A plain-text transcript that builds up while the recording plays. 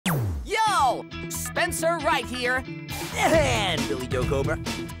Spencer Wright here. And Billy Joe Cobra.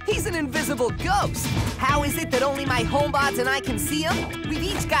 He's an invisible ghost. How is it that only my homebots and I can see him? We've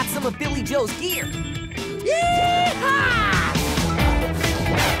each got some of Billy Joe's gear. Yeehaw!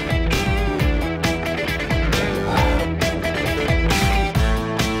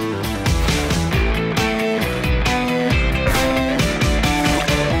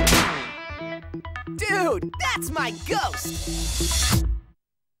 Dude, that's my ghost!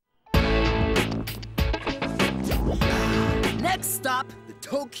 Next stop, the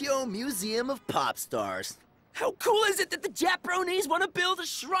Tokyo Museum of Pop Stars. How cool is it that the Japronis want to build a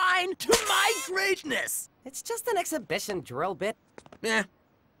shrine to my greatness? It's just an exhibition drill bit. Eh.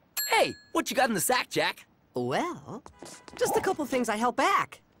 Hey, what you got in the sack, Jack? Well, just a couple things I held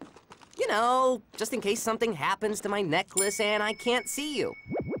back. You know, just in case something happens to my necklace and I can't see you.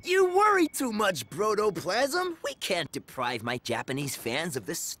 You worry too much, Protoplasm. We can't deprive my Japanese fans of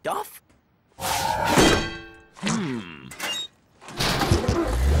this stuff.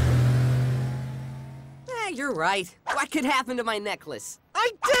 You're right. What could happen to my necklace? I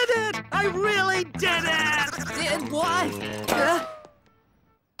did it! I really did it! Did what?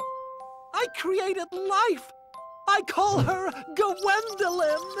 I created life! I call her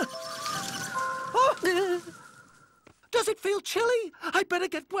Gwendolyn! Oh. Does it feel chilly? I better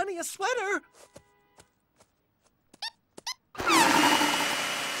get Gwenny a sweater.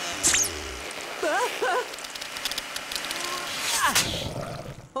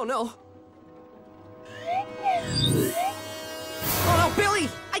 Oh no. Oh no, Billy!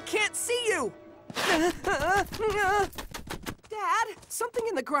 I can't see you! Dad, something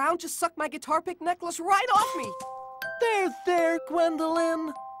in the ground just sucked my guitar pick necklace right off me! There,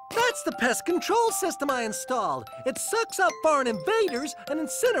 Gwendolyn. That's the pest control system I installed. It sucks up foreign invaders and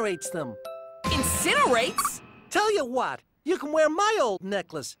incinerates them. Incinerates? Tell you what, you can wear my old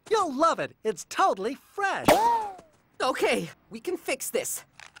necklace. You'll love it. It's totally fresh. Okay, we can fix this.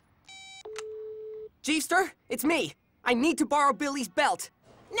 Jeepster, it's me. I need to borrow Billy's belt.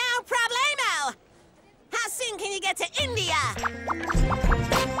 No problemo! How soon can you get to India?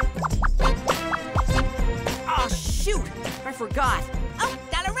 Oh, shoot! I forgot. Oh,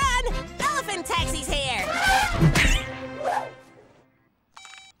 gotta run! Elephant taxi's here!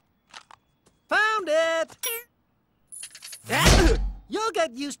 Found it! You'll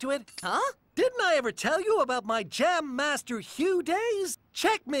get used to it. Huh? Didn't I ever tell you about my Jam Master Hugh days?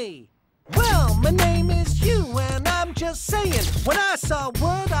 Check me. Well, my name is Hugh, and I'm just saying, when I saw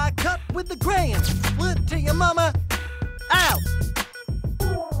wood, I cut with the grain. Wood to your mama. Out!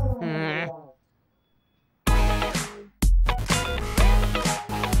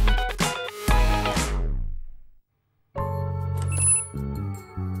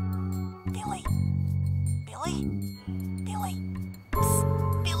 Billy?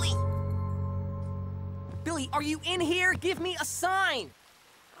 Psst, Billy! Billy, are you in here? Give me a sign!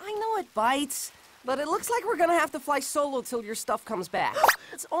 I know it bites, but it looks like we're gonna have to fly solo till your stuff comes back.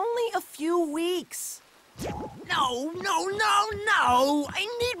 It's only a few weeks. No! I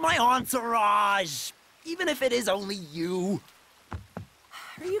need my entourage! Even if it is only you.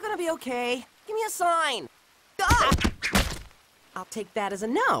 Are you gonna be okay? Give me a sign. Ah! I'll take that as a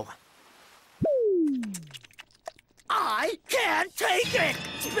no. I can't take it!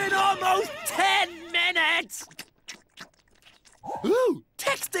 It's been almost 10 minutes! Ooh,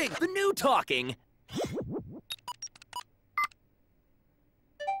 texting! The new talking!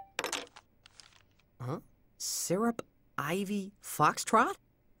 Huh? Syrup, Ivy, Foxtrot?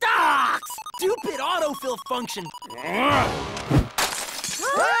 Ah! Stupid autofill function! Ah!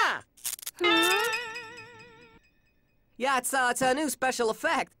 Yeah, it's a new special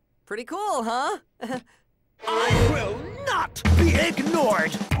effect. Pretty cool, huh? I will not be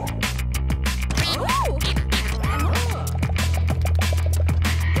ignored!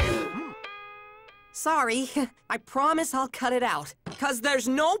 Sorry, I promise I'll cut it out. 'Cause there's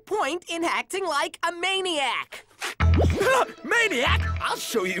no point in acting like a maniac. Maniac? I'll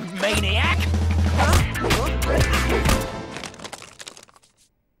show you, maniac!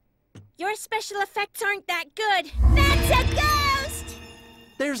 Your special effects aren't that good. That's a ghost!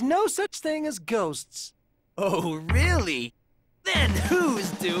 There's no such thing as ghosts. Oh, really? Then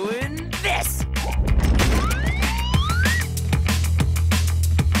who's doing this?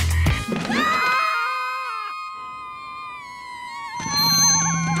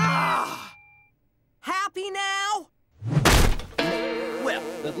 Happy now? Well,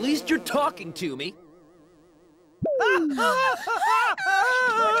 at least you're talking to me. What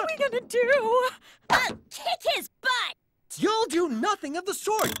are we gonna do? Kick his butt! You'll do nothing of the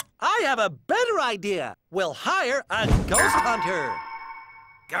sort. I have a better idea. We'll hire a ghost hunter.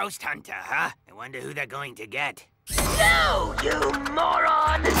 ghost hunter, huh? I wonder who they're going to get. No, you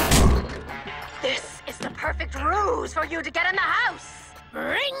moron! This is the perfect ruse for you to get in the house!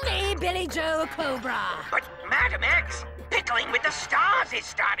 Bring me Billy Joe Cobra. But, Madam X, Pickling with the Stars is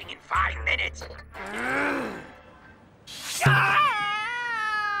starting in 5 minutes.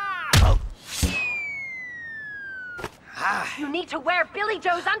 You need to wear Billy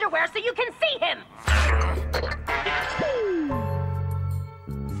Joe's underwear so you can see him!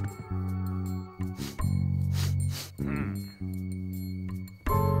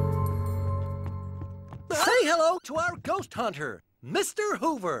 Say hello to our ghost hunter, Mr.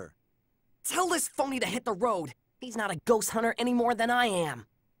 Hoover. Tell this phony to hit the road. He's not a ghost hunter any more than I am.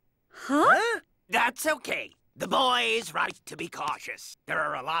 Huh? That's okay. The boy is right to be cautious. There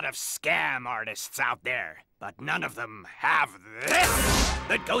are a lot of scam artists out there, but none of them have this!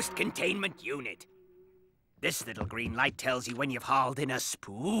 The Ghost Containment Unit. This little green light tells you when you've hauled in a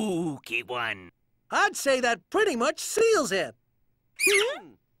spooky one. I'd say that pretty much seals it.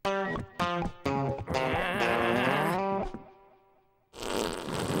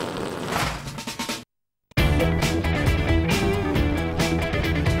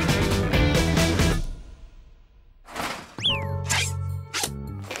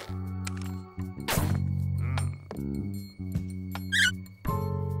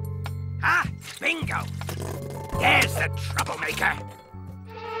 Ah, bingo! There's the troublemaker.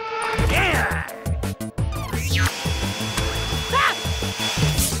 Yeah!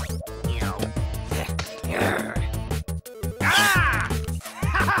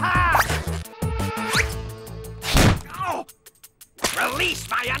 Oh! Release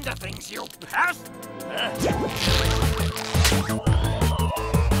my underthings, you pest!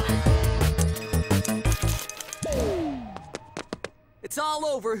 It's all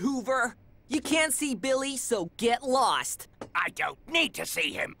over, Hoover. You can't see Billy, so get lost. I don't need to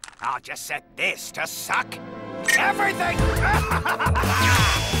see him. I'll just set this to suck everything!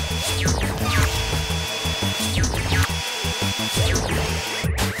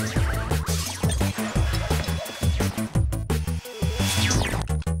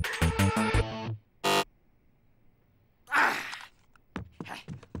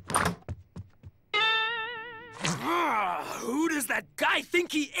 Who does that guy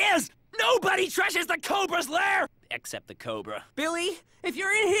think he is? Nobody treasures the Cobra's lair! Except the Cobra. Billy, if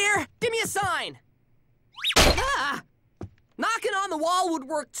you're in here, give me a sign. Ah! Knocking on the wall would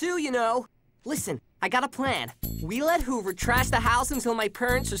work too, you know. Listen, I got a plan. We let Hoover trash the house until my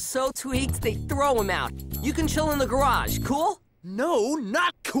parents are so tweaked they throw him out. You can chill in the garage, cool? No,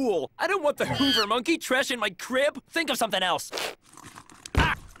 not cool. I don't want the Hoover monkey trash in my crib. Think of something else.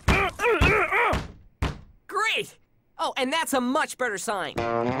 Great! Oh, and that's a much better sign.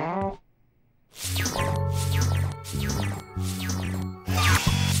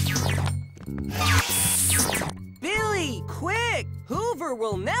 Billy, quick! Hoover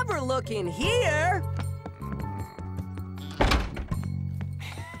will never look in here!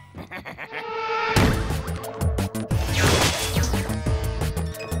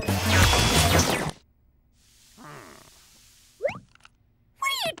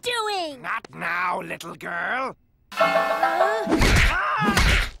 What are you doing? Not now, little girl.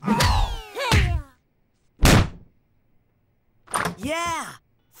 Yeah!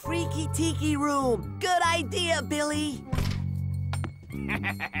 Freaky tiki room! Good idea, Billy!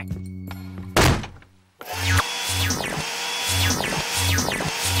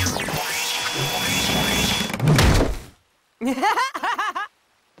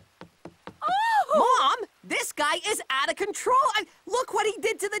 Mom! This guy is out of control! Look what he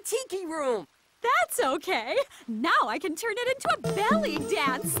did to the tiki room! That's okay. Now I can turn it into a belly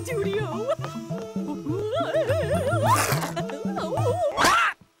dance studio.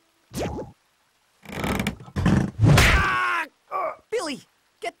 Billy,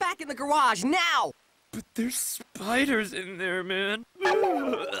 get back in the garage now! But there's spiders in there, man.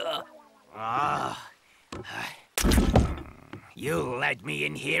 You led me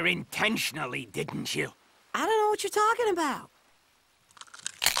in here intentionally, didn't you? I don't know what you're talking about.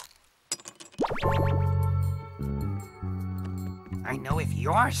 I know if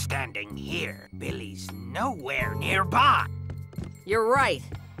you're standing here, Billy's nowhere nearby. You're right.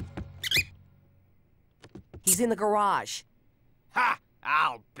 He's in the garage. Ha!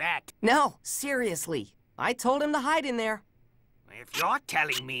 I'll bet. No, seriously. I told him to hide in there. If you're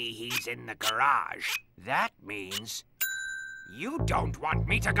telling me he's in the garage, that means you don't want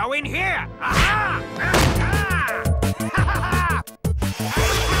me to go in here. Aha!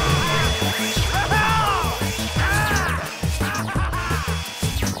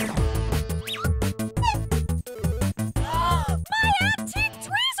 My antique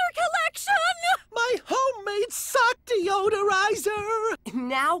twin!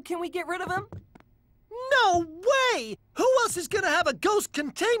 How can we get rid of him? No way! Who else is gonna have a ghost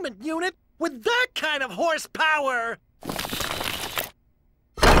containment unit with that kind of horsepower?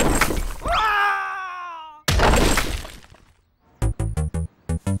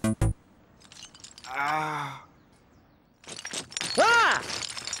 Ah!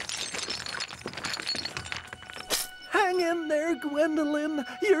 Hang in there, Gwendolyn.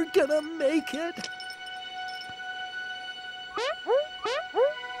 You're gonna make it.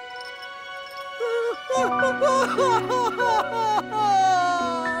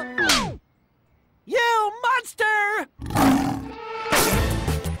 You monster!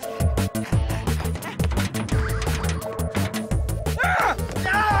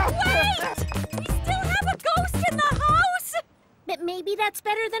 But maybe that's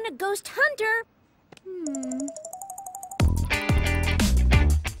better than a ghost hunter.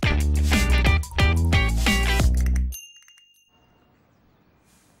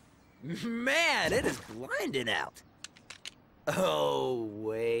 Man, it is blinding out. Oh,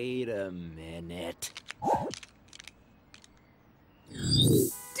 wait a minute.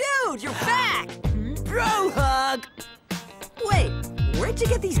 Dude, you're back! Bro hug! Wait, where'd you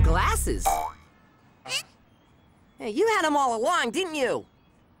get these glasses? Hey, you had them all along, didn't you?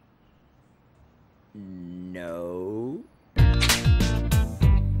 No.